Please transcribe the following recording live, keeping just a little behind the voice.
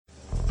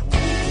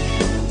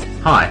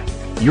Hi,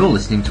 you're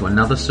listening to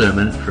another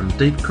sermon from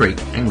Deep Creek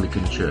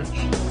Anglican Church.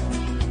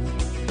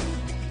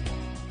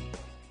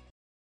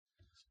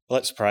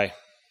 Let's pray.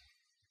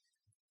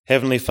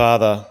 Heavenly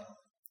Father,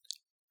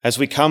 as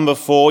we come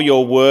before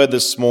your word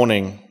this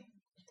morning,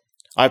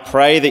 I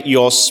pray that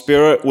your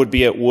Spirit would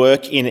be at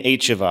work in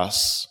each of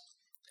us,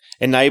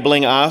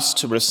 enabling us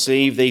to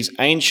receive these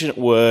ancient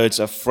words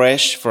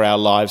afresh for our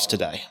lives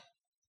today.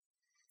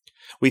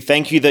 We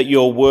thank you that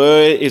your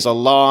word is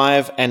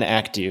alive and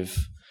active,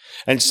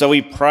 and so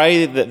we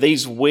pray that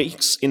these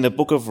weeks in the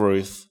book of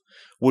Ruth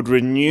would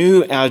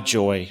renew our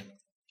joy,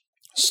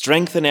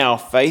 strengthen our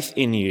faith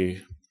in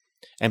you,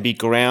 and be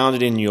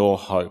grounded in your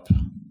hope.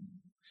 And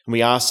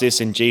we ask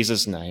this in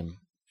Jesus' name.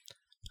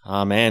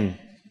 Amen.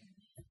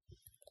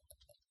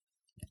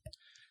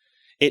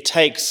 It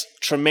takes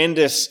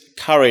tremendous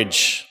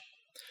courage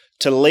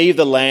to leave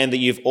the land that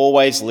you've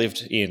always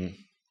lived in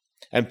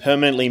and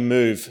permanently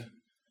move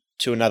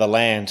to another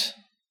land.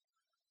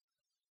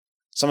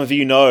 Some of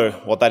you know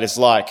what that is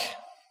like.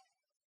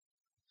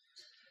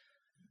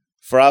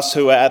 For us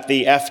who were at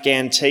the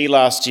Afghan tea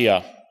last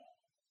year,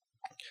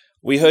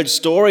 we heard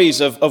stories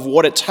of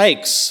what it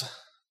takes.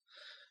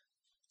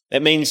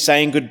 It means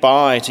saying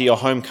goodbye to your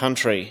home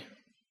country,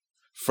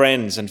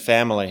 friends and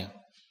family.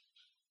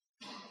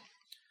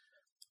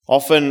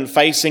 Often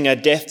facing a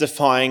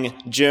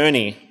death-defying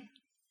journey.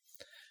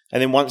 And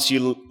then once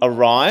you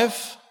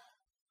arrive,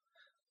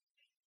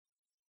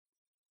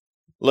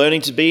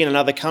 learning to be in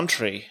another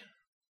country,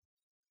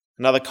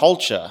 another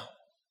culture,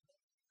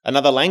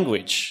 another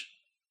language.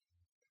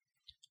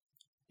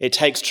 It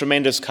takes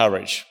tremendous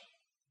courage.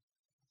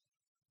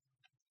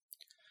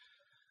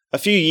 A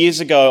few years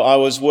ago, I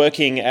was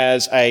working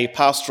as a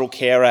pastoral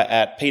carer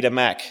at Peter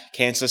Mac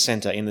Cancer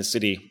Centre in the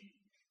city.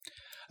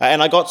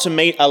 And I got to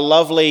meet a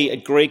lovely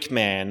Greek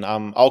man.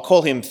 I'll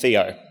call him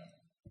Theo.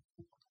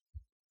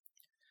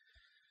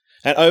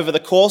 And over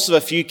the course of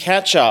a few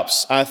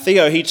catch-ups,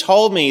 Theo, he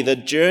told me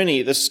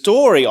the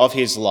story of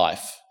his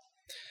life,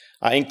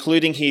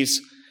 including his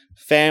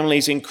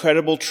family's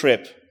incredible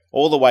trip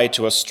all the way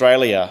to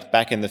Australia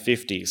back in the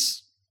 50s.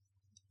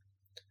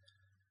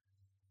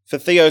 For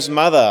Theo's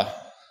mother,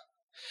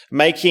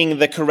 making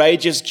the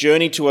courageous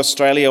journey to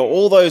Australia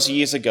all those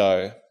years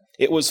ago,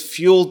 it was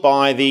fueled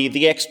by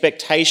the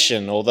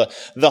expectation or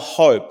the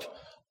hope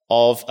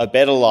of a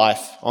better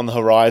life on the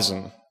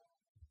horizon.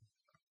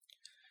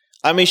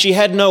 I mean, she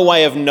had no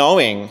way of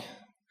knowing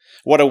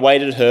what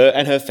awaited her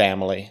and her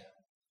family.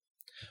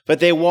 But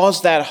there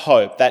was that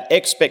hope, that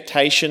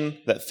expectation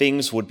that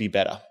things would be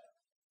better.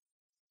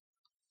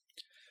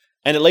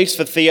 And at least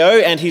for Theo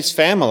and his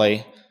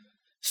family,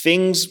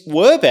 things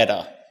were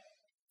better.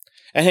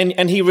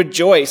 And he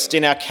rejoiced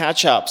in our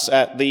catch-ups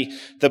at the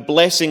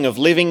blessing of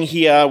living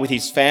here with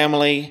his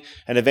family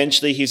and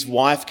eventually his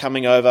wife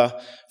coming over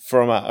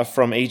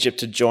from Egypt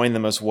to join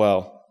them as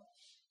well.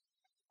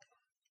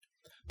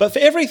 But for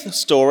every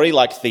story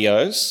like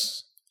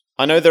Theo's,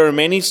 I know there are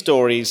many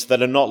stories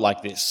that are not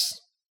like this.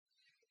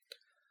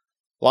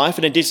 Life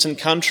in a distant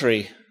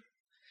country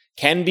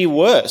can be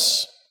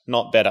worse,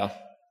 not better.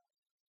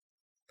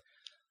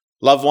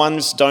 Loved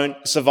ones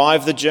don't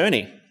survive the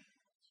journey.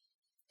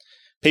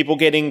 People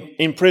getting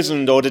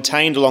imprisoned or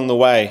detained along the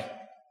way.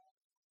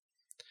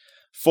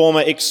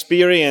 Former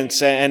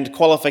experience and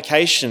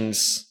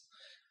qualifications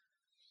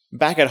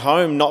back at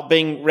home not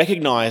being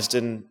recognised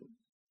and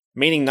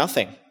meaning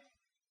nothing.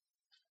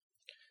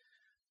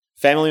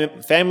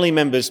 Family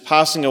members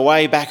passing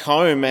away back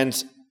home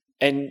and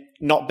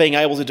not being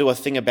able to do a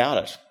thing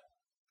about it.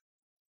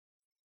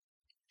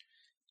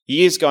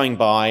 Years going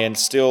by and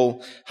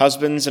still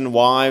husbands and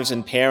wives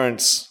and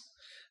parents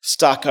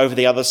stuck over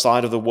the other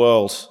side of the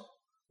world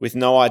with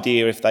no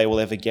idea if they will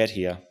ever get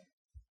here.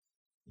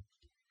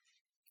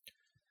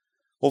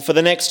 Well, for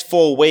the next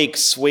 4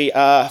 weeks, we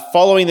are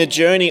following the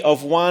journey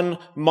of one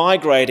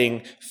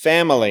migrating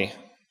family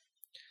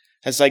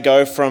as they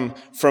go from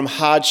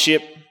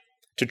hardship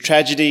to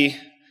tragedy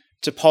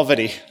to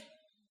poverty.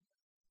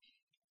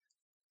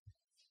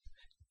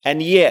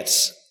 And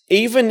yet,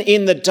 even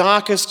in the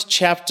darkest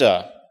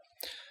chapter,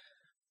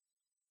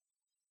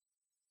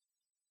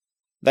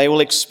 they will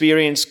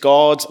experience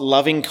God's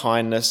loving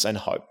kindness and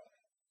hope.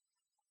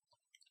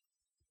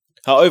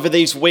 Over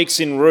these weeks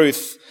in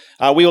Ruth,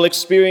 we will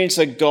experience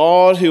a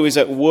God who is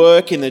at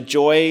work in the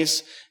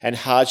joys and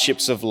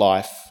hardships of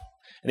life,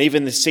 and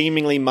even the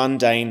seemingly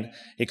mundane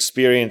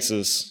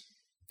experiences.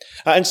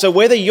 And so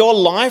whether your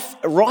life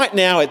right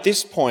now at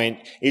this point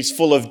is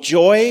full of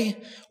joy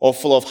or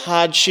full of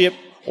hardship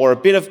or a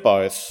bit of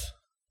both,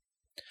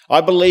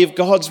 I believe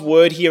God's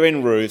word here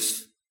in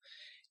Ruth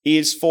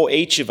is for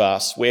each of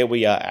us where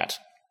we are at.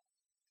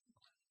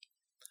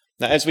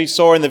 Now, as we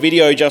saw in the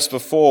video just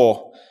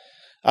before,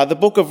 the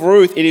book of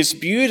Ruth, it is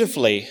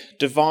beautifully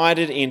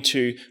divided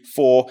into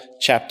 4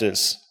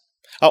 chapters,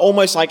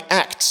 almost like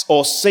acts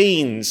or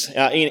scenes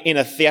in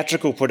a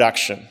theatrical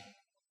production.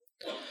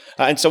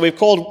 And so we've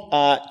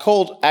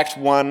called Act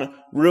 1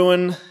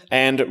 Ruin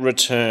and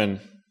Return.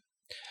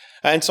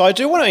 And so I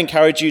do want to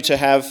encourage you to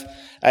have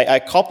a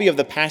copy of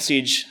the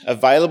passage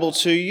available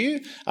to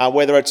you,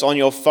 whether it's on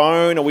your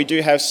phone, or we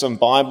do have some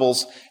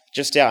Bibles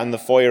just out in the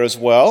foyer as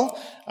well.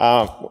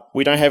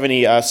 We don't have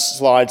any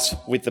slides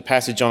with the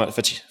passage on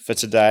it for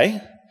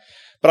today,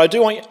 but I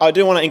do want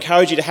to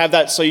encourage you to have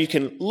that so you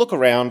can look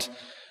around.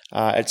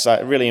 It's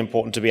really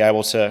important to be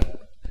able to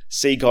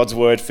see God's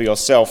word for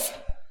yourself.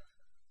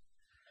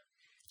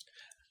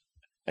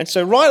 And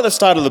so right at the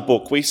start of the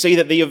book, we see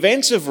that the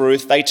events of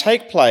Ruth, they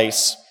take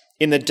place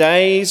in the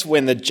days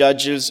when the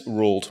judges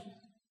ruled.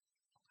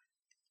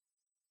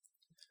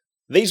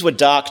 These were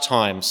dark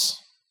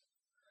times.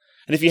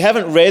 And if you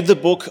haven't read the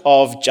book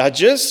of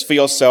Judges for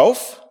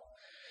yourself,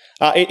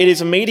 it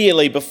is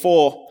immediately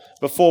before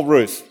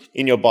Ruth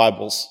in your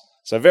Bibles.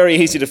 So very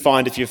easy to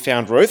find if you've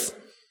found Ruth.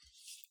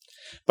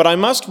 But I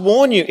must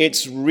warn you,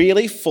 it's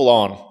really full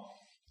on.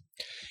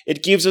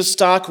 It gives a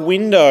stark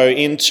window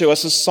into a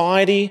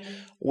society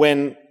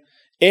when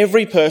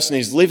every person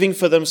is living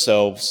for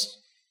themselves,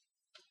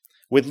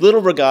 with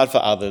little regard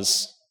for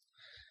others,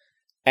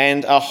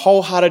 and a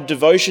wholehearted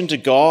devotion to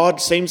God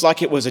seems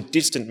like it was a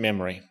distant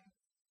memory.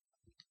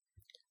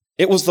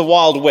 It was the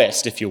Wild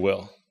West, if you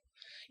will.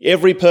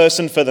 Every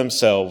person for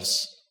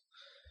themselves.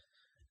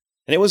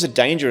 And it was a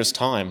dangerous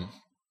time. And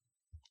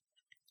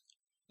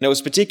it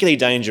was particularly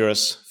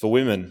dangerous for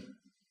women.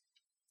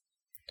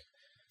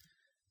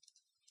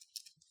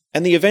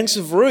 And the events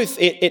of Ruth,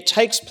 it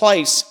takes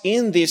place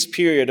in this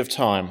period of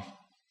time.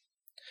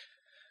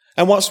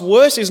 And what's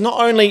worse is not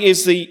only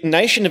is the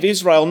nation of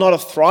Israel not a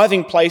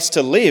thriving place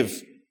to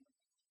live,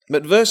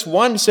 but verse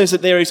 1 says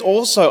that there is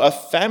also a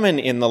famine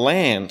in the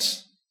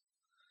land.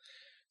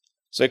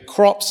 So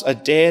crops are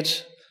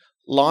dead,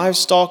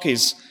 livestock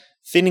is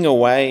thinning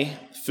away,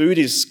 food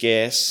is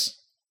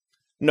scarce.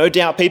 No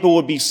doubt people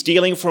would be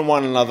stealing from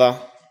one another.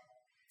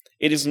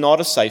 It is not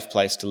a safe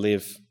place to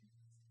live.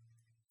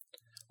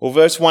 Well,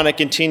 verse 1, it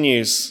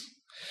continues.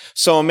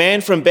 So a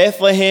man from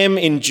Bethlehem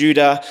in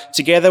Judah,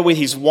 together with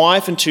his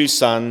wife and 2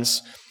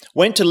 sons,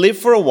 went to live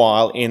for a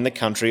while in the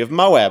country of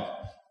Moab.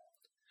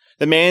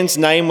 The man's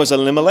name was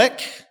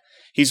Elimelech,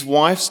 his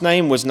wife's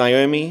name was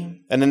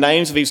Naomi, and the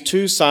names of his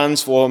 2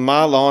 sons were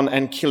Mahlon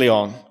and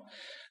Chilion.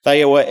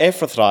 They were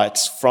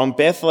Ephrathites from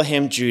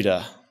Bethlehem,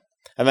 Judah,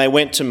 and they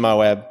went to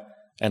Moab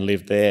and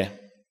lived there.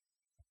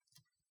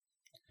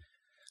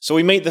 So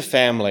we meet the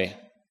family,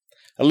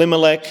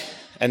 Elimelech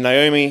and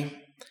Naomi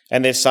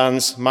and their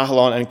sons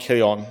Mahlon and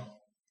Chilion.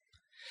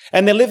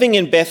 And they're living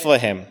in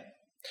Bethlehem,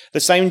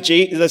 the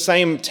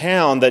same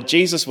town that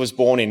Jesus was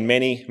born in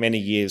many, many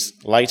years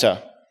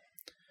later.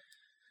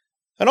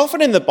 And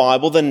often in the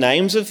Bible, the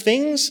names of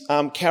things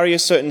carry a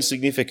certain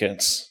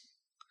significance.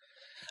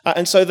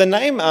 And so the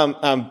name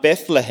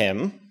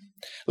Bethlehem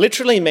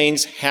literally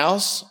means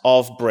house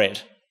of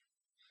bread.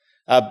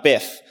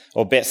 Beth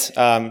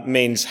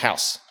means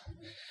house,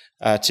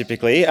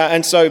 typically.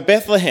 And so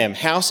Bethlehem,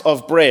 house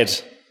of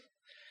bread.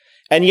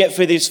 And yet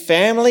for this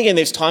family in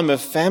this time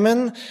of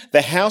famine,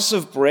 the house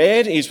of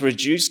bread is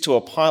reduced to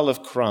a pile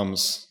of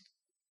crumbs.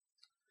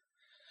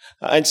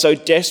 And so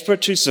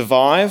desperate to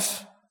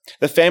survive,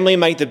 the family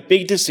made the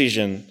big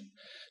decision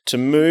to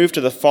move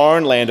to the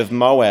foreign land of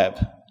Moab,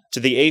 to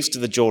the east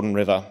of the Jordan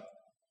River.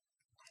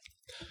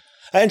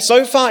 And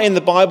so far in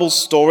the Bible's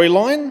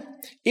storyline,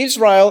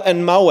 Israel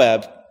and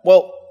Moab,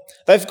 well,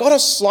 they've got a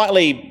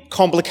slightly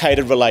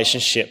complicated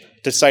relationship,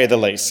 to say the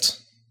least.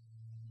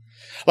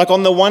 Like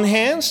on the one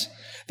hand,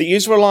 the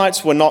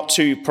Israelites were not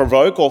to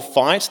provoke or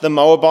fight the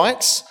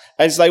Moabites,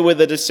 as they were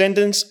the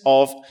descendants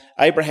of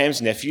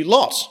Abraham's nephew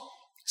Lot.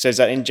 It says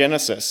that in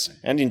Genesis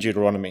and in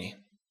Deuteronomy.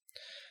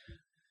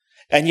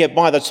 And yet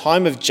by the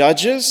time of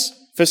Judges,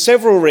 for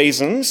several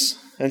reasons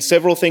and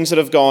several things that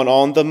have gone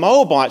on, the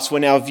Moabites were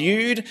now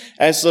viewed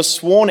as the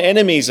sworn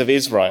enemies of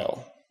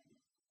Israel.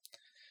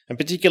 And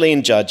particularly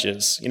in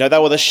Judges. You know, they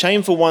were the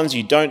shameful ones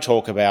you don't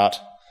talk about.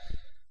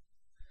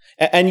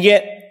 And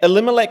yet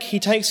Elimelech, he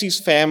takes his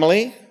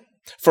family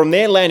from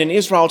their land in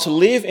Israel to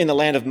live in the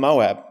land of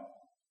Moab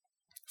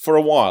for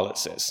a while, it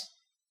says.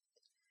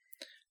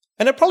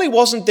 And it probably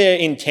wasn't their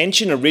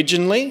intention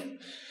originally,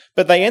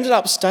 but they ended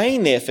up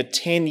staying there for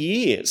 10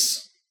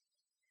 years.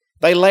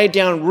 They laid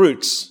down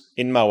roots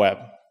in Moab.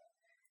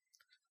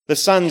 The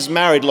sons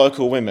married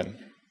local women.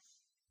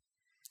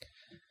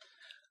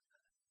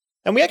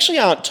 And we actually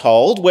aren't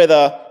told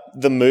whether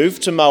the move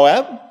to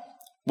Moab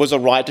was a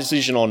right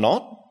decision or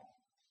not,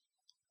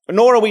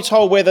 nor are we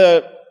told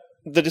whether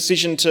the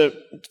decision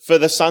for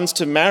the sons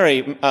to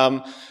marry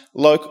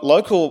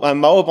local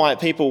Moabite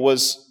people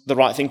was the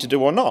right thing to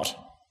do or not.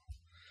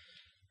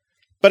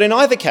 But in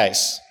either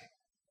case,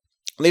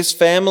 this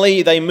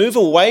family, they move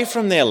away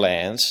from their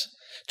land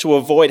to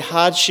avoid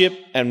hardship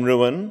and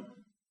ruin,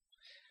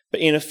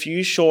 but in a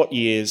few short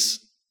years,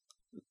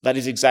 that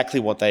is exactly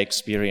what they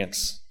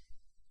experience.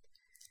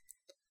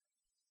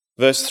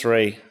 Verse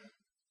 3,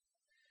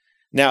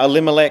 now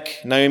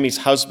Elimelech, Naomi's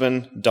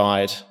husband,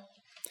 died,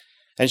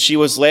 and she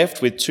was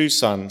left with 2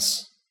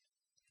 sons.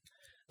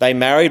 They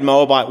married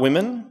Moabite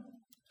women,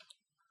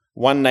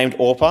 one named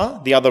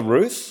Orpah, the other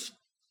Ruth,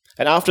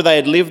 and after they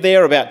had lived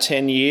there about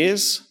 10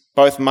 years,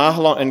 both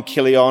Mahlon and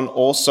Chilion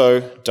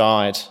also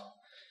died,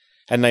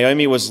 and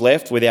Naomi was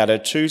left without her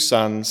 2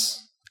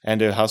 sons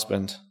and her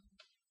husband.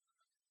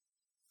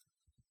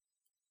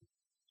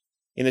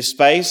 In the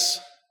space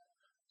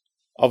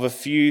of a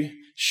few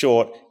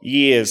short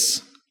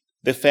years,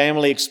 the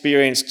family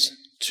experienced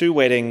 2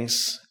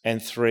 weddings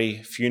and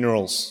 3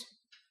 funerals.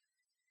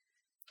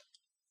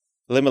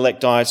 Elimelech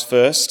dies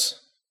first,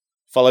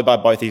 followed by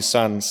both his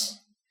sons.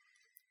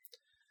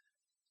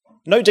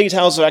 No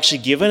details are actually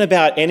given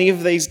about any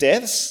of these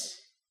deaths.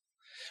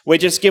 We're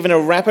just given a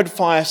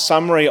rapid-fire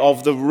summary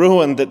of the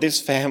ruin that this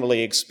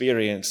family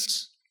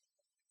experienced.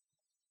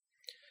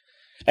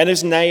 And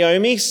as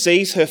Naomi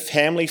sees her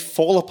family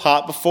fall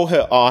apart before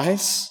her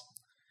eyes,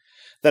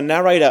 the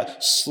narrator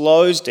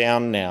slows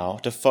down now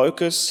to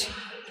focus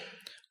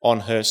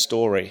on her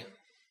story.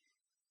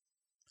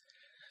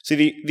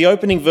 See, the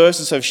opening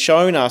verses have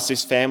shown us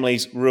this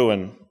family's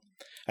ruin,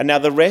 and now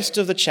the rest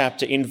of the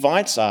chapter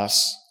invites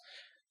us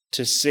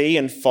to see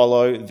and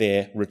follow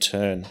their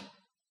return.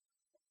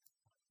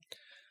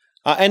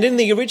 And in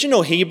the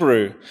original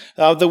Hebrew,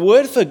 the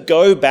word for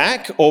go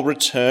back or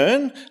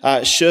return,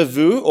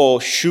 shavu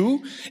or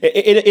shu,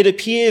 it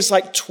appears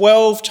like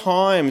 12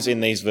 times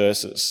in these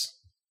verses.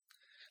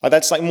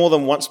 That's like more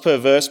than once per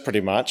verse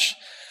pretty much.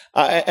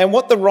 And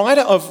what the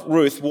writer of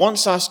Ruth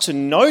wants us to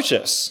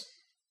notice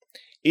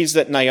is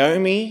that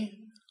Naomi,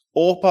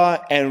 Orpah,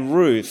 and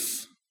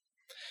Ruth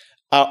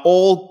are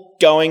all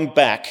going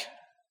back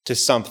to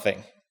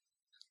something.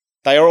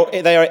 They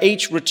are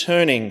each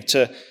returning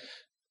to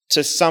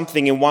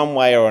something in one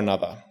way or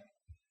another.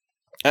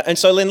 And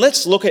so then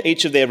let's look at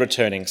each of their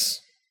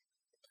returnings.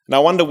 And I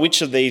wonder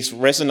which of these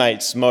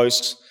resonates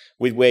most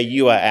with where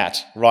you are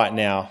at right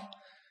now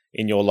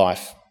in your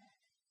life.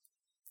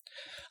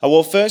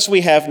 Well, first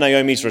we have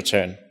Naomi's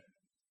return.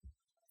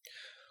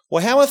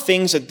 Well, how are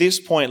things at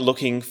this point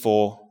looking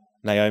for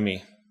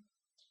Naomi?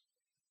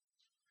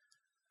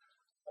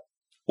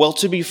 Well,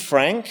 to be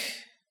frank,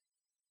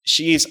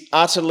 she is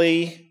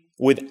utterly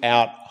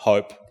without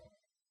hope.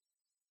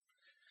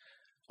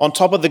 On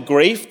top of the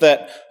grief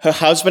that her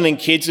husband and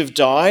kids have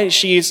died,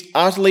 she is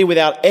utterly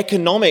without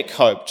economic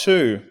hope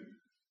too.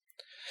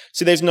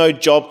 See, there's no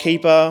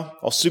JobKeeper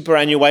or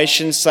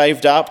superannuation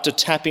saved up to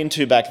tap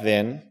into back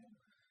then.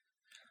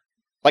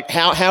 Like,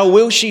 how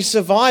will she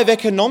survive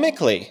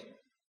economically?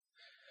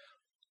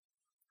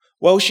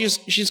 Well,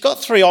 she's got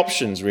 3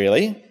 options,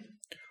 really.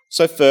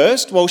 So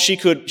first, well, she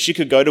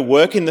could go to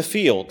work in the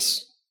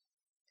fields,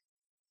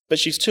 but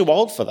she's too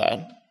old for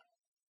that.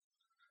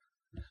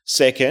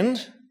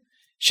 Second,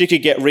 she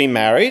could get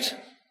remarried,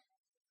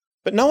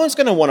 but no one's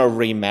going to want to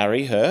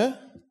remarry her.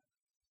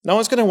 No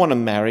one's going to want to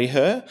marry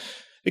her,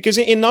 because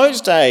in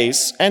those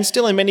days, and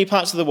still in many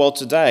parts of the world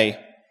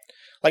today,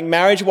 like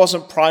marriage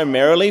wasn't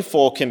primarily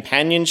for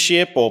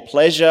companionship or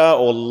pleasure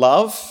or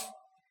love.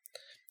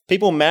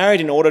 People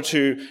married in order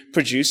to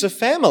produce a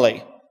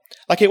family.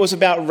 Like it was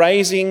about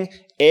raising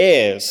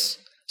heirs,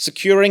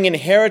 securing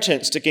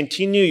inheritance to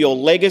continue your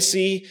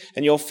legacy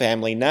and your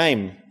family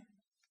name.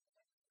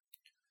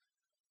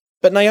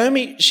 But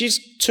Naomi, she's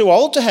too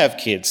old to have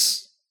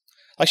kids.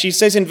 Like she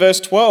says in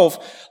verse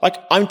 12, like,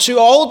 I'm too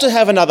old to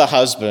have another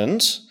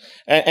husband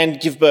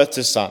and give birth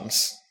to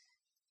sons.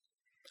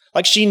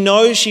 Like she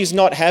knows she's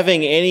not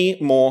having any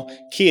more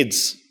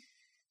kids.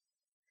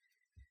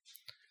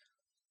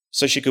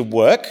 So she could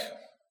work,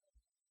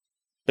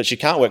 but she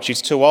can't work.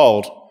 She's too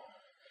old.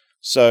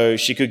 So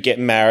she could get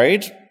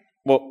married.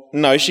 Well,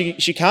 no, she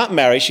can't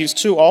marry. She's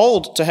too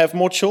old to have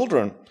more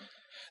children.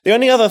 The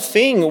only other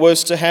thing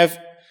was to have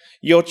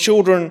your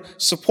children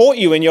support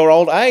you in your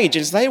old age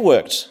as they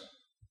worked.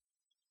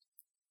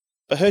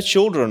 But her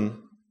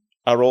children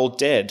are all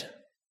dead.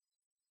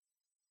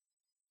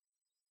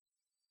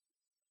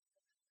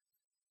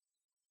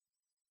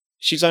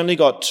 She's only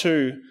got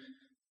 2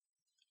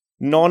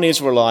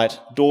 non-Israelite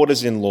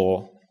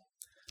daughters-in-law,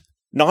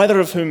 neither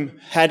of whom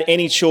had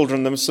any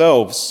children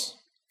themselves.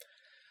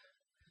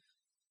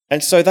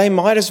 And so they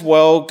might as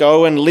well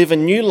go and live a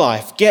new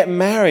life, get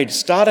married,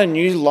 start a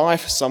new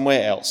life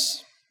somewhere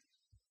else.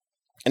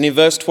 And in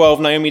verse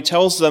 12, Naomi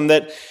tells them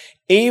that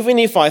even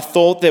if I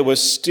thought there was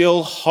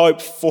still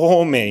hope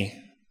for me,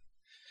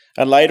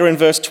 and later in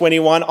verse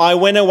 21, I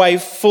went away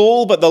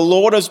full, but the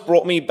Lord has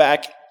brought me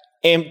back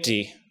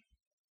empty.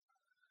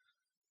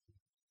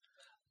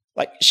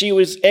 Like she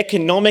was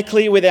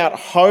economically without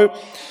hope.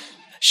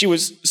 She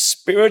was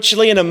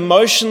spiritually and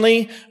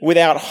emotionally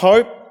without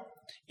hope.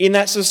 In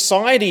that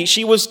society,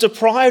 she was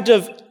deprived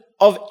of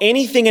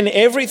anything and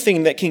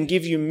everything that can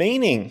give you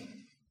meaning.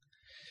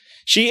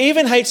 She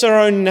even hates her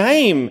own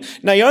name,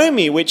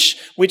 Naomi,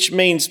 which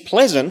means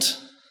pleasant.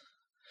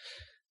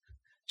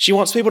 She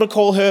wants people to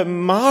call her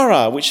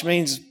Mara, which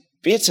means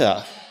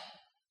bitter.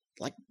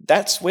 Like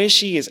that's where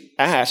she is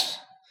at.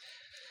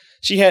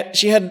 She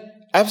had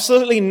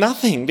absolutely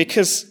nothing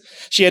because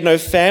she had no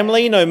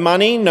family, no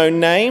money, no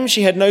name.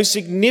 She had no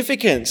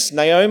significance.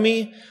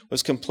 Naomi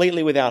was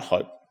completely without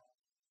hope.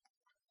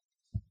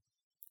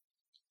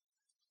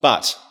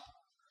 But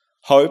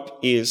hope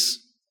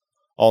is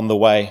on the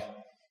way.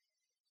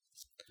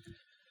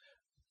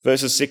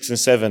 Verses 6 and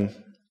 7.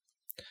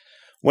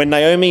 When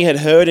Naomi had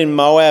heard in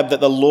Moab that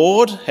the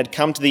Lord had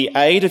come to the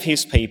aid of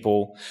his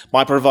people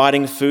by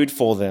providing food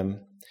for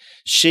them,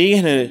 she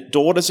and her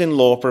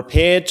daughters-in-law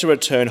prepared to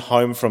return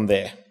home from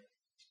there.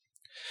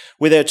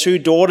 With her 2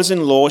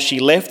 daughters-in-law, she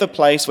left the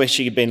place where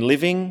she had been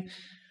living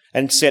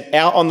and set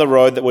out on the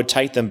road that would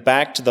take them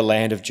back to the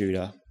land of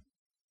Judah.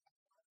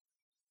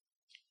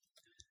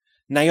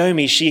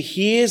 Naomi, she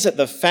hears that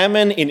the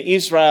famine in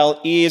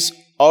Israel is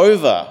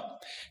over.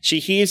 She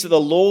hears that the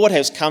Lord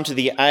has come to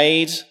the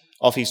aid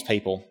of his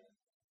people.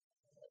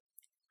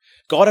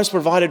 God has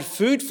provided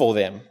food for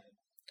them.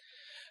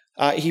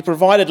 He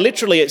provided,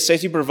 literally it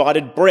says he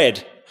provided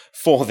bread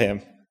for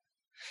them.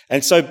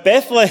 And so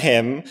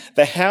Bethlehem,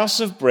 the house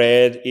of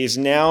bread, is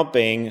now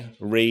being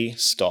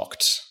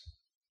restocked.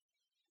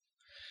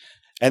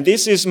 And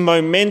this is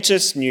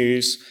momentous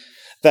news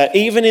that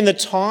even in the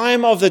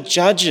time of the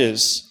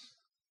judges,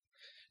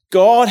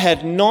 God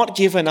had not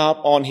given up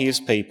on his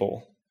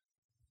people.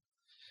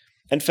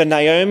 And for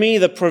Naomi,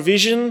 the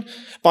provision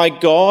by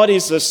God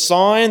is the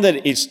sign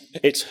that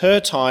it's her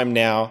time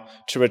now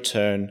to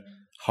return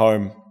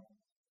home.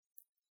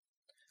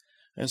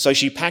 And so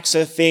she packs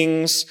her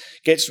things,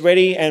 gets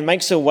ready, and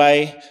makes her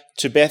way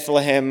to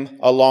Bethlehem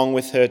along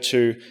with her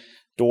 2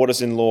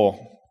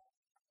 daughters-in-law.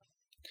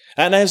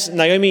 And as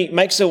Naomi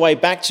makes her way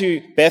back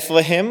to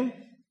Bethlehem,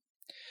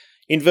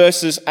 in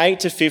verses 8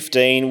 to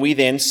 15, we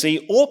then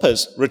see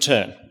Orpah's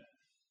return.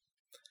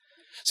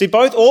 See,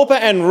 both Orpah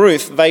and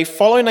Ruth, they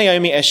follow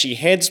Naomi as she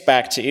heads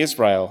back to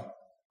Israel.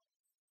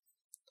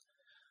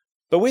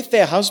 But with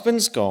their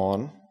husbands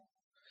gone,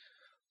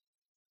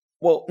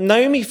 well,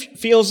 Naomi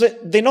feels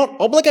that they're not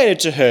obligated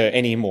to her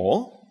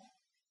anymore.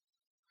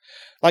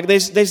 Like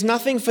there's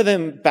nothing for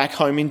them back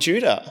home in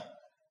Judah.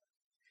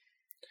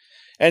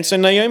 And so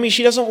Naomi,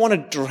 she doesn't want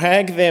to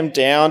drag them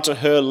down to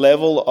her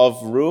level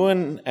of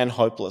ruin and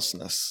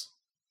hopelessness.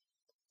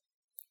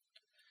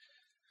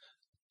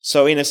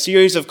 So in a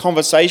series of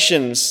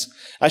conversations,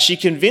 she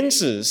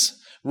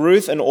convinces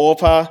Ruth and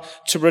Orpah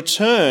to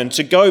return,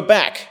 to go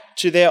back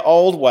to their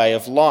old way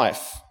of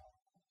life.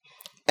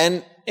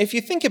 And if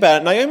you think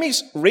about it,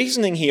 Naomi's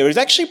reasoning here is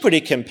actually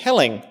pretty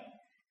compelling.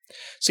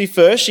 See,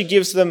 first she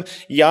gives them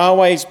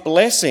Yahweh's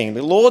blessing,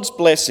 the Lord's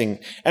blessing,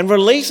 and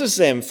releases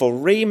them for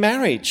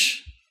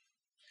remarriage.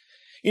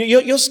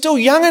 You're still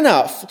young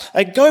enough.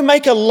 Go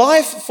make a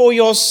life for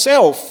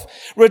yourself.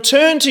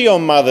 Return to your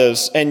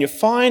mothers and you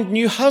find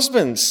new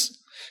husbands.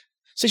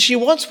 So she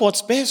wants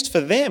what's best for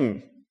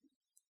them.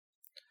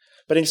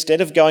 But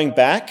instead of going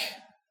back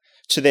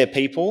to their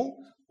people,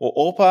 or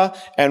Orpah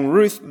and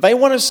Ruth, they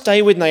want to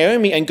stay with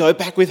Naomi and go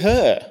back with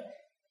her.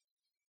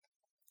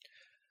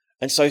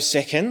 And so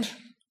second,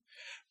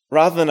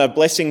 rather than a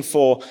blessing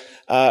for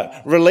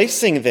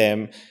releasing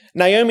them,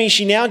 Naomi,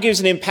 she now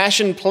gives an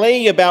impassioned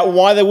plea about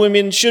why the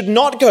women should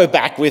not go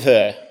back with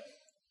her.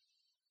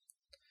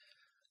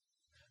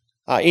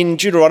 In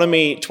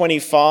Deuteronomy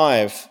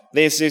 25,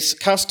 there's this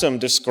custom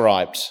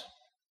described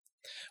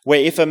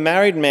where if a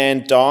married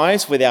man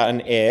dies without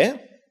an heir,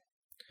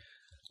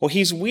 well,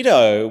 his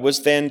widow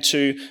was then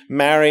to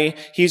marry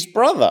his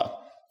brother.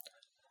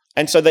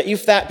 And so that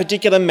if that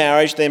particular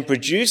marriage then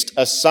produced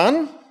a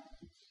son,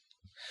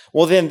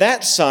 well, then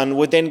that son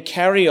would then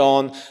carry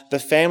on the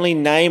family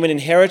name and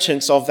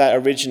inheritance of that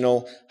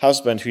original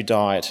husband who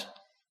died.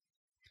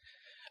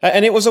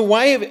 And it was a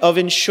way of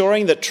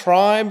ensuring that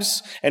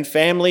tribes and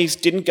families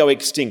didn't go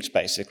extinct,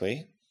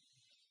 basically.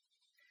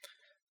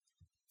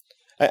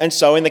 And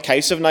so in the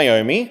case of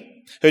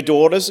Naomi, her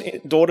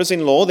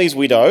daughters-in-law, these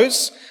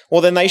widows,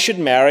 well, then they should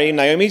marry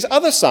Naomi's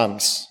other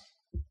sons.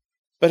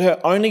 But her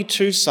only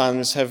 2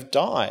 sons have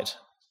died,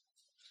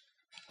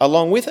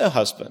 along with her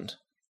husband.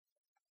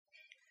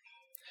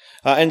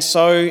 And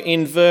so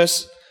in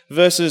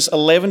verses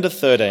 11 to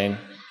 13,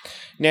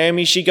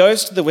 Naomi, she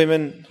goes to the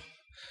women,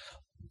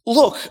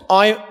 look,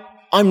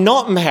 I'm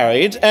not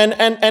married,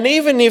 and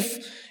even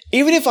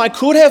if I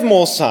could have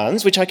more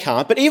sons, which I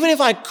can't, but even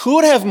if I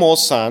could have more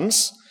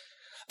sons,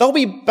 they'll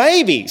be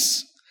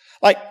babies.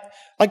 Like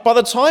by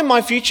the time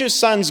my future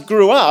sons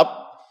grew up,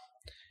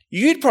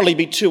 you'd probably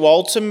be too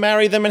old to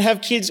marry them and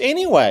have kids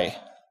anyway.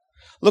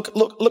 Look,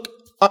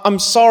 I'm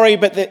sorry,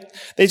 but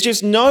there's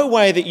just no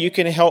way that you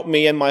can help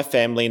me and my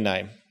family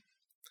name.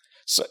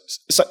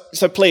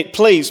 So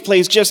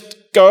please, just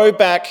go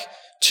back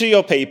to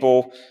your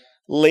people.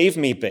 Leave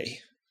me be.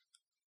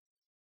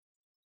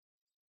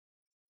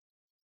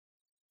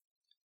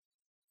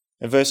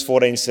 And verse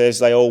 14 says,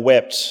 they all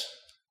wept.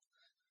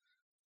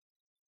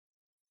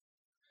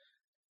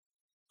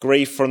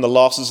 Grief from the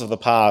losses of the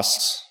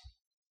past.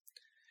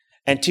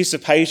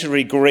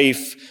 Anticipatory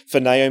grief for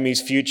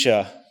Naomi's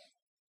future.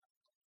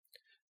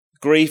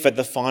 Grief at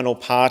the final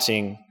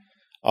parting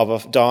of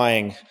a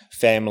dying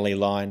family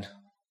line.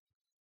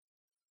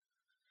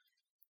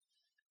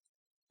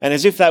 And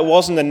as if that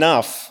wasn't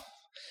enough,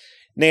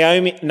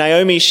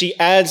 Naomi, she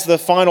adds the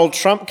final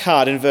trump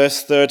card in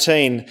verse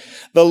 13.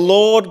 The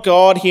Lord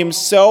God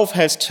himself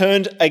has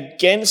turned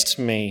against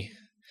me.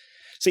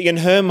 See, in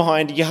her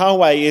mind,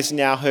 Yahweh is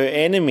now her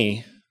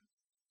enemy.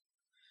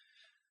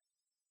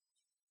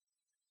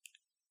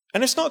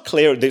 And it's not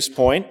clear at this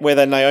point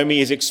whether Naomi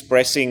is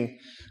expressing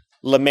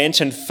lament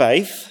and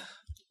faith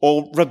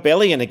or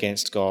rebellion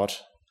against God.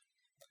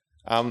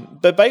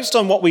 But based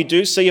on what we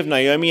do see of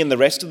Naomi in the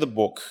rest of the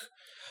book,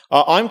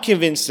 I'm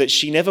convinced that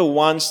she never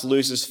once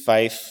loses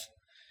faith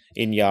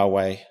in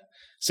Yahweh.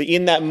 So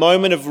in that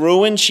moment of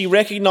ruin, she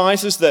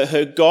recognizes that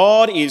her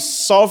God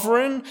is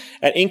sovereign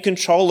and in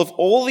control of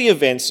all the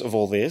events of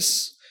all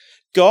this.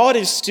 God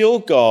is still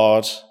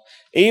God,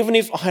 even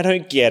if I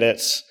don't get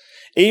it,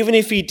 even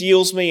if he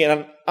deals me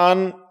an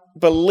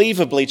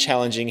unbelievably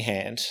challenging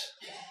hand.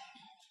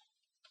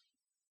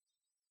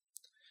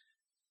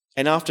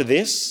 And after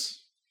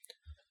this,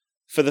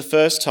 for the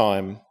first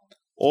time,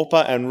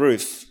 Orpah and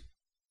Ruth,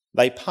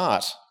 they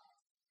part.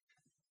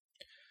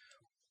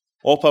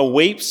 Orpah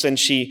weeps and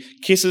she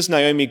kisses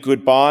Naomi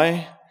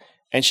goodbye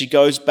and she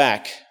goes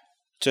back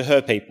to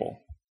her people.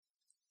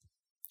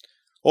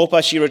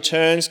 Orpah, she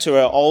returns to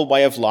her old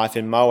way of life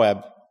in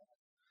Moab.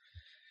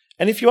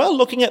 And if you are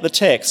looking at the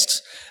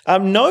text,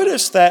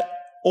 notice that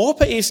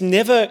Orpah is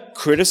never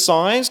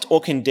criticised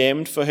or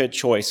condemned for her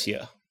choice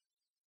here.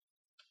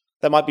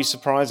 That might be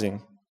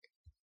surprising.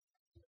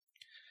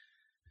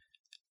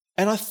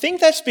 And I think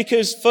that's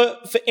because for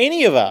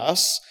any of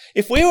us,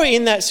 if we were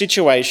in that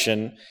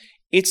situation,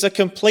 it's a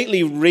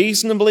completely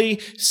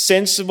reasonably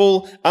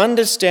sensible,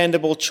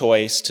 understandable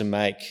choice to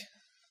make.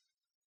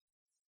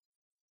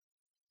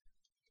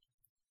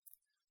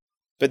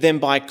 But then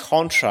by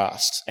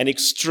contrast, an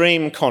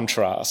extreme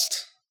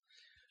contrast,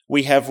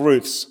 we have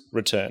Ruth's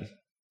return.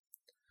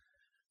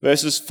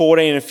 Verses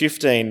 14 and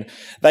 15,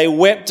 they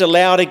wept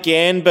aloud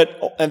again,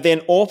 and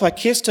then Orpah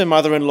kissed her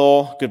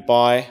mother-in-law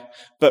goodbye,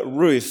 but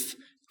Ruth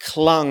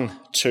clung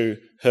to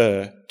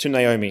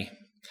Naomi.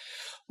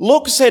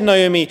 Look, said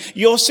Naomi,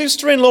 your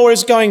sister-in-law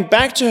is going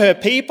back to her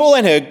people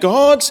and her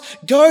gods.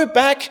 Go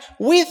back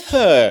with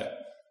her.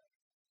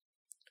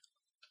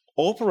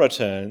 Orpah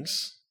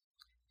returns,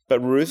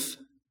 but Ruth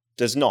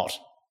does not.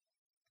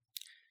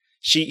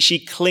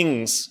 She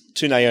clings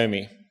to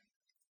Naomi.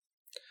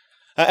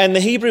 And the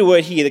Hebrew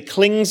word here, the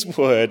clings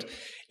word,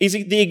 is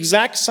the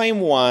exact same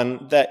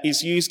one that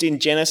is used in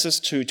Genesis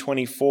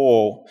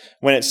 2:24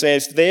 when it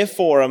says,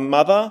 Therefore a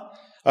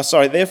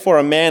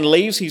man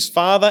leaves his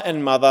father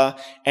and mother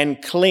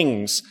and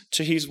clings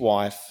to his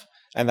wife,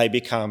 and they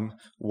become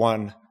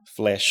one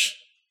flesh.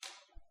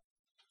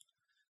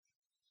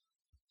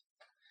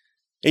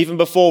 Even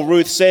before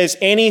Ruth says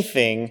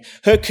anything,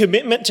 her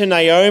commitment to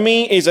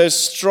Naomi is as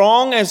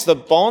strong as the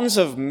bonds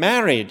of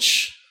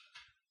marriage.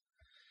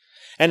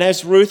 And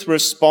as Ruth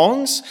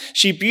responds,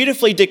 she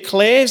beautifully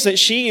declares that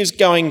she is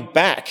going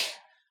back,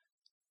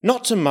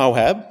 not to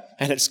Moab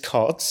and its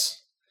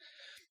gods,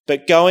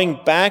 but going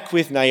back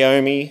with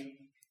Naomi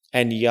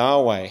and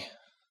Yahweh.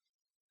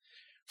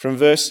 From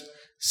verse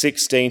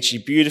 16, she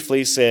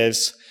beautifully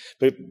says,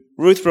 but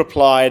Ruth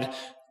replied,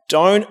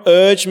 Don't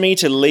urge me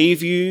to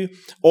leave you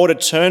or to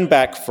turn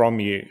back from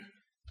you.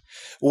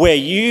 Where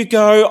you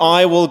go,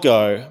 I will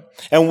go,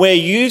 and where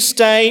you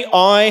stay,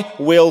 I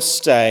will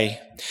stay.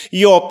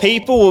 Your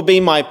people will be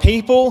my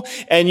people,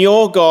 and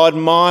your God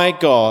my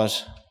God.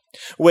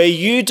 Where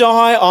you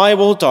die, I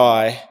will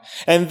die,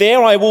 and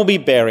there I will be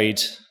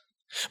buried.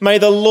 May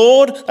the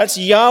Lord, that's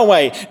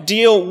Yahweh,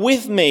 deal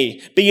with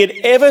me, be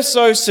it ever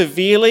so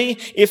severely,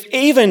 if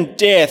even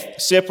death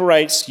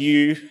separates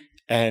you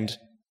and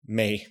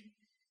me.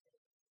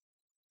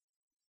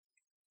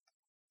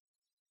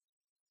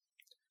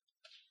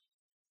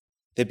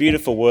 They're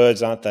beautiful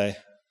words, aren't they?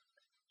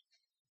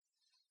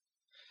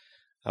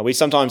 We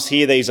sometimes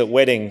hear these at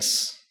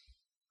weddings.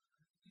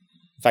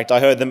 In fact, I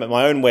heard them at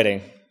my own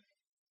wedding.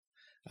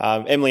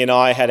 Emily and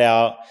I had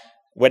our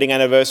wedding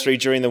anniversary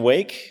during the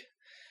week.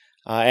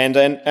 And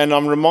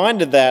I'm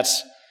reminded that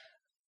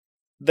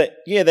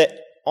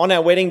on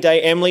our wedding day,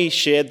 Emily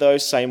shared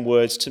those same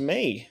words to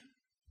me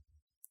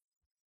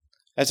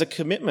as a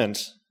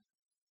commitment.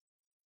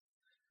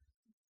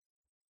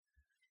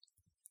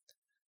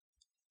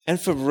 And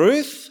for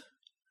Ruth,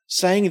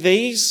 saying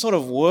these sort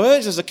of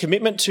words as a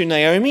commitment to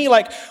Naomi,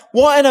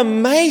 what an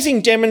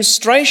amazing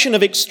demonstration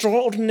of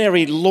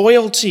extraordinary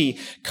loyalty,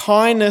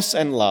 kindness,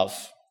 and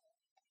love.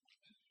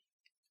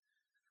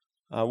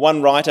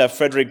 One writer,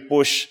 Frederick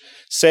Bush,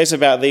 says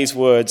about these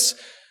words,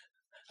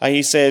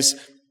 he says,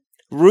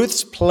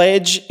 Ruth's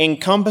pledge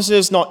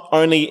encompasses not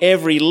only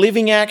every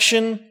living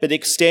action, but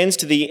extends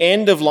to the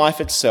end of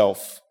life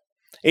itself,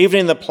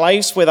 even in the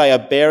place where they are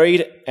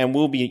buried and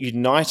will be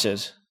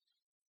united.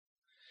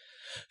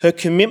 Her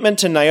commitment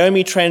to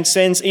Naomi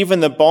transcends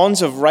even the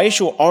bonds of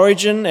racial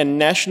origin and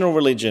national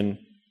religion.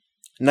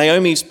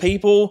 Naomi's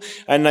people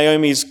and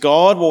Naomi's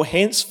God will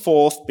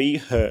henceforth be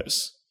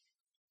hers.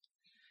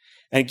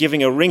 And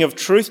giving a ring of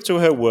truth to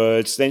her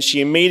words, then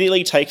she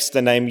immediately takes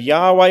the name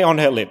Yahweh on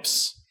her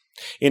lips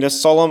in a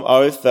solemn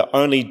oath that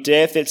only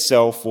death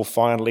itself will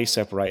finally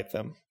separate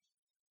them.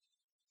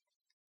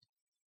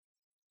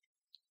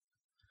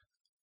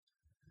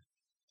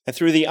 And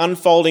through the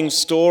unfolding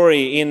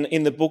story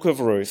in the book of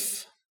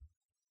Ruth,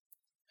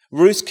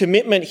 Ruth's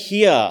commitment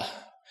here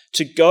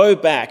to go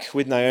back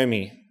with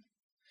Naomi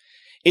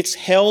It's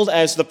held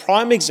as the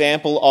prime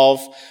example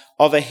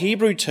of a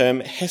Hebrew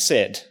term,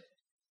 hesed.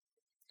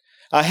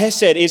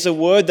 Hesed is a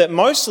word that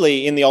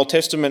mostly in the Old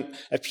Testament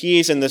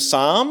appears in the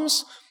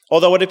Psalms,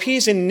 although it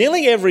appears in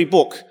nearly every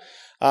book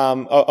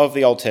of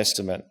the Old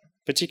Testament,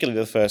 particularly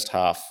the first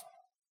half.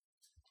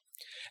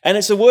 And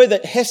it's a word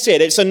that hesed,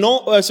 it's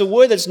a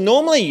word that's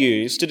normally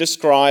used to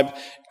describe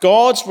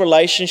God's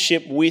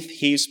relationship with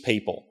his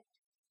people.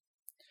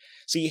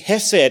 See,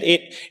 hesed,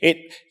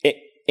 it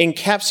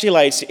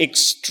encapsulates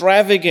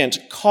extravagant,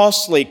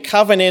 costly,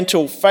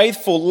 covenantal,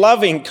 faithful,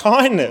 loving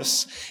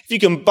kindness. If you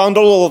can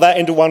bundle all of that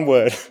into one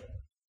word.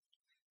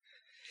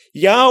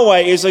 Yahweh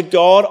is a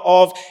God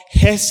of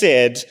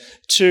hesed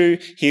to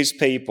his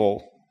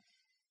people.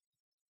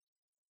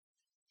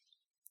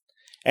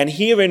 And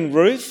here in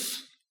Ruth,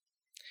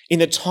 in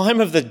the time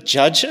of the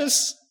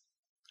judges,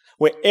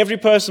 where every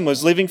person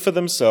was living for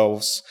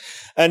themselves,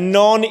 a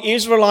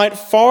non-Israelite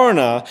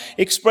foreigner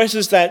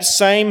expresses that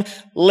same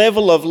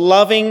level of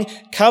loving,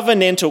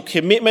 covenantal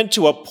commitment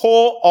to a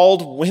poor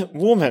old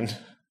woman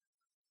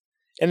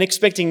and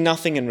expecting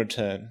nothing in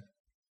return.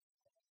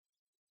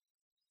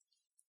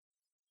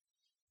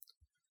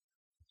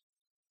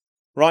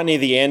 Right near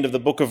the end of the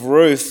book of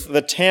Ruth,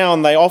 the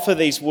town, they offer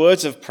these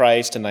words of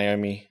praise to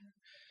Naomi.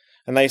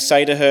 And they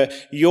say to her,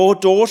 "Your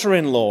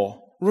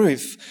daughter-in-law,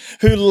 Ruth,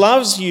 who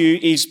loves you,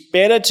 is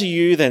better to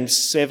you than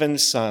 7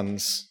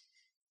 sons."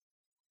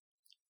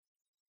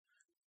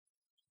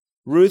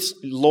 Ruth's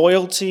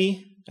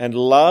loyalty and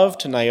love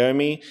to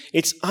Naomi,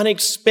 it's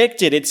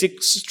unexpected, it's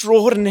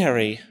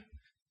extraordinary,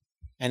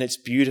 and it's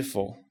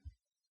beautiful.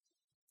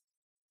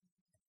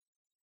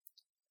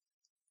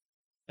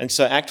 And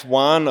so Act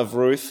 1 of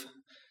Ruth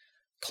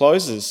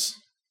closes.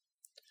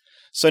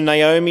 So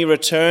Naomi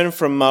returned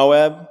from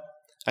Moab,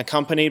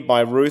 accompanied by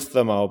Ruth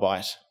the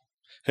Moabite,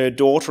 her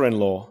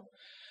daughter-in-law,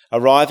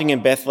 arriving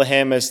in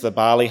Bethlehem as the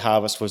barley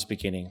harvest was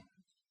beginning.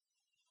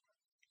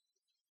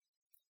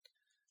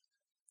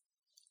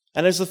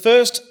 And as the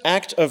first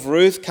act of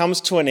Ruth comes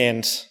to an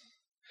end,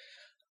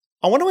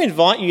 I want to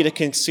invite you to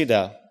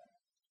consider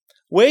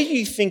where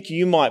you think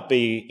you might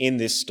be in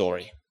this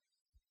story.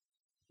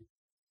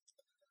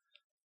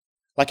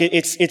 Like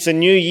it's a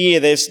new year,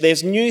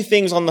 there's new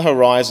things on the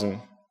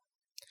horizon.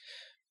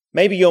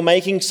 Maybe you're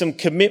making some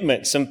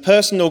commitments, some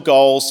personal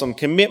goals, some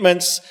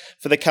commitments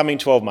for the coming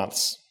 12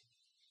 months.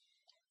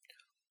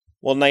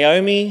 Well,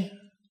 Naomi,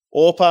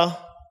 Orpah,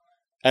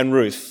 and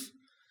Ruth,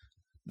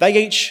 they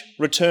each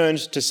returned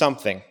to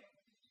something.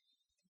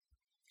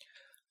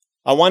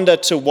 I wonder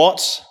to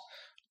what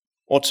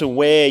or to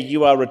where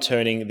you are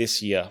returning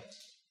this year.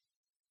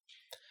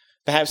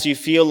 Perhaps you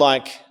feel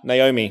like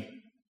Naomi.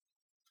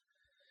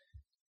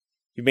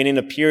 You've been in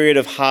a period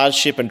of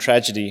hardship and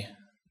tragedy.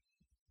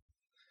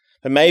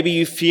 But maybe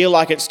you feel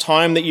like it's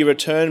time that you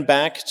return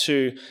back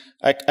to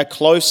a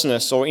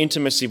closeness or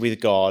intimacy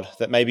with God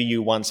that maybe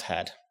you once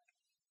had.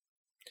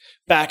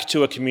 Back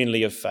to a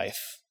community of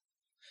faith.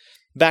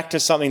 Back to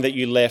something that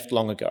you left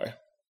long ago.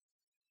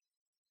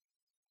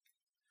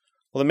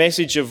 Well, the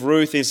message of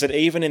Ruth is that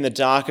even in the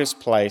darkest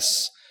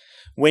place,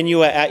 when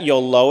you are at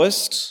your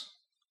lowest,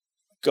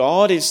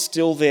 God is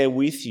still there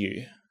with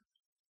you.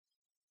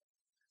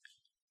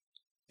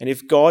 And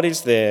if God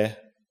is there,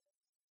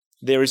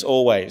 there is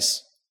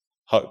always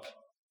hope.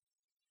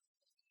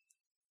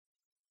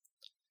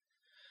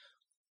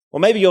 Or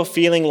maybe you're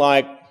feeling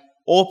like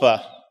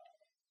Orpah.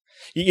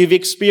 You've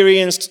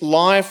experienced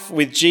life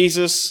with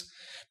Jesus,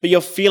 but you're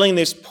feeling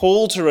this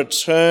pull to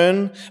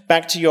return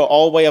back to your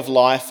old way of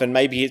life, and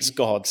maybe it's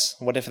God's,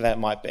 whatever that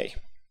might be.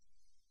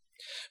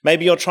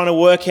 Maybe you're trying to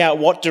work out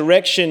what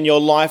direction your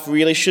life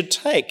really should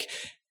take.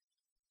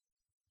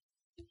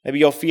 Maybe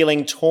you're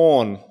feeling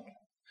torn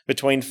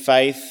between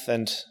faith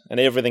and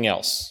everything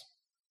else.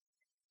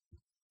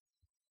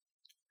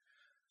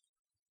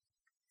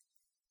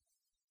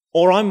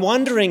 Or I'm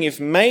wondering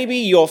if maybe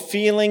you're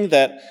feeling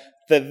that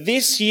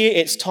this year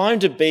it's time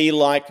to be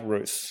like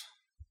Ruth.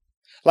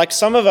 Like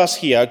some of us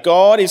here,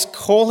 God is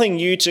calling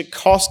you to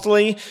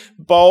costly,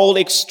 bold,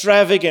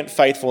 extravagant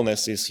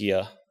faithfulness this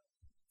year.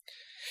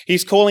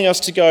 He's calling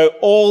us to go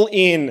all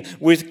in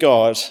with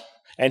God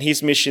and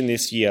his mission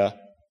this year,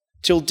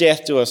 till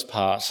death do us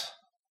part.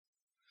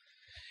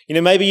 You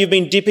know, maybe you've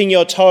been dipping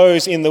your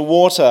toes in the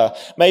water.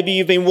 Maybe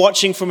you've been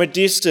watching from a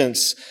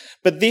distance.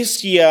 But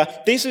this year,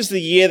 this is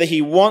the year that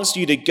he wants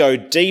you to go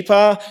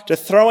deeper, to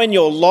throw in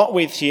your lot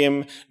with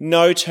him,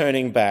 no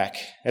turning back,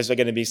 as we're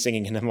going to be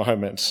singing in a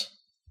moment.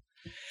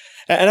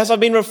 And as I've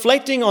been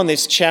reflecting on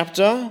this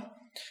chapter,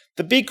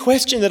 the big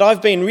question that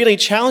I've been really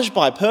challenged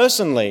by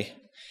personally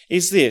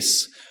is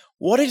this: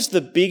 what is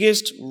the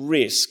biggest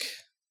risk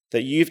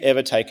that you've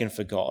ever taken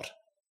for God?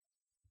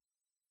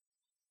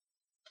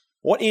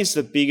 What is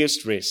the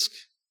biggest risk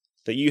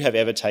that you have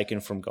ever taken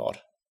from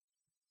God?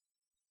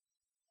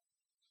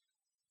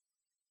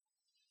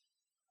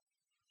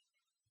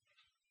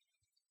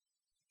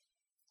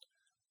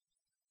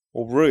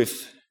 Well,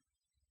 Ruth,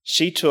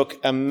 she took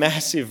a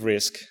massive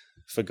risk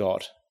for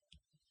God.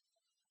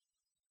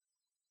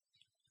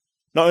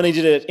 Not only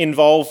did it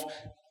involve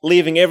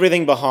leaving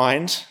everything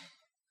behind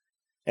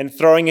and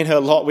throwing in her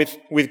lot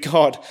with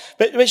God.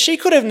 But she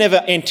could have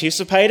never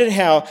anticipated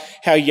how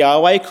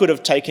Yahweh could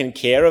have taken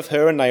care of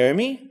her and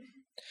Naomi.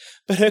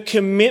 But her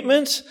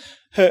commitment,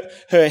 her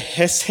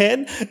hesed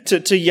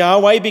to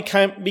Yahweh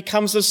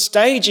becomes a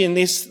stage in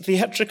this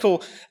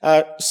theatrical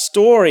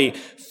story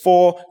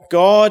for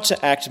God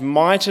to act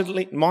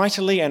mightily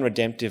and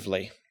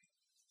redemptively.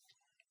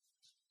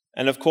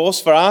 And of course,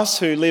 for us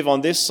who live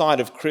on this side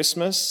of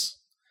Christmas,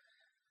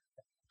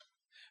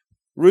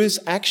 Ruth's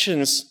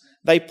actions,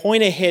 they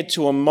point ahead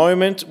to a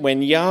moment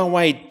when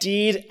Yahweh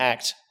did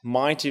act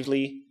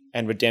mightily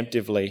and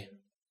redemptively.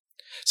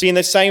 See, in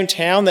the same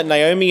town that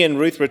Naomi and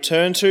Ruth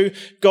returned to,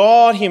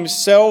 God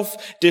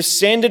himself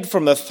descended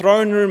from the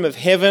throne room of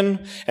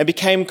heaven and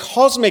became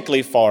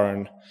cosmically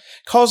foreign,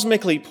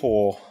 cosmically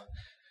poor,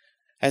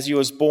 as he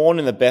was born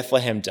in the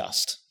Bethlehem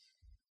dust.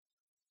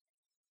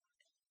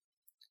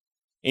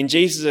 In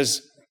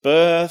Jesus'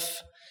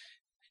 birth,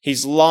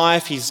 his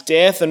life, his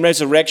death and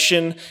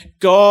resurrection,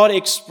 God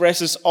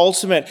expresses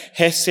ultimate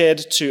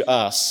hesed to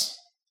us.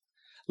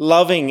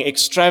 Loving,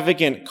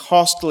 extravagant,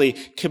 costly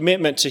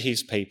commitment to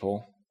his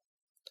people.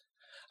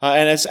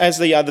 And as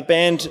the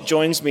band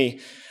joins me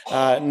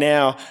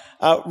now,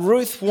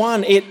 Ruth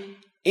 1,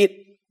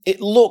 it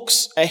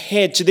looks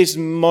ahead to this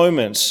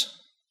moment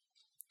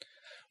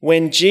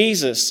when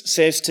Jesus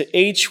says to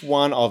each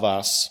one of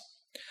us,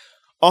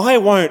 I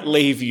won't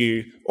leave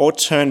you or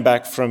turn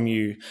back from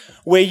you.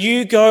 Where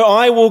you go,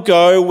 I will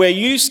go. Where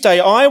you stay,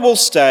 I will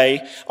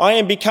stay. I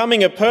am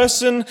becoming a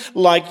person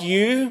like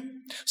you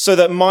so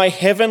that my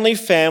heavenly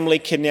family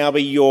can now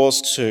be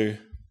yours too.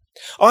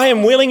 I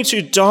am willing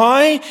to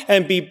die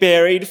and be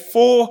buried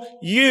for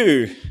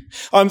you.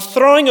 I'm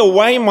throwing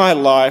away my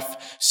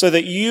life so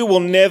that you will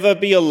never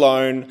be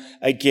alone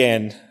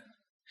again.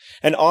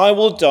 And I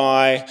will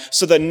die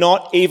so that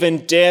not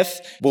even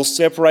death will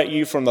separate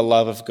you from the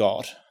love of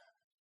God.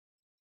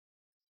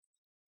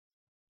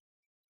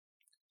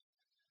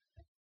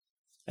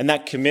 And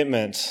that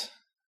commitment,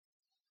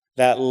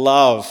 that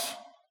love,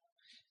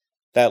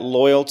 that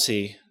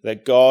loyalty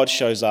that God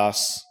shows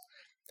us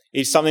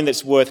is something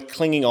that's worth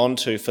clinging on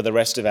to for the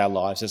rest of our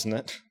lives, isn't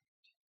it?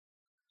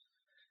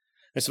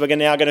 And so we're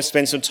now going to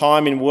spend some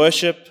time in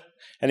worship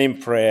and in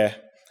prayer.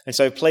 And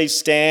so please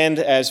stand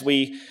as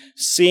we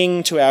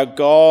sing to our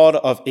God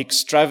of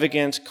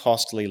extravagant,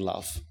 costly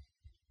love.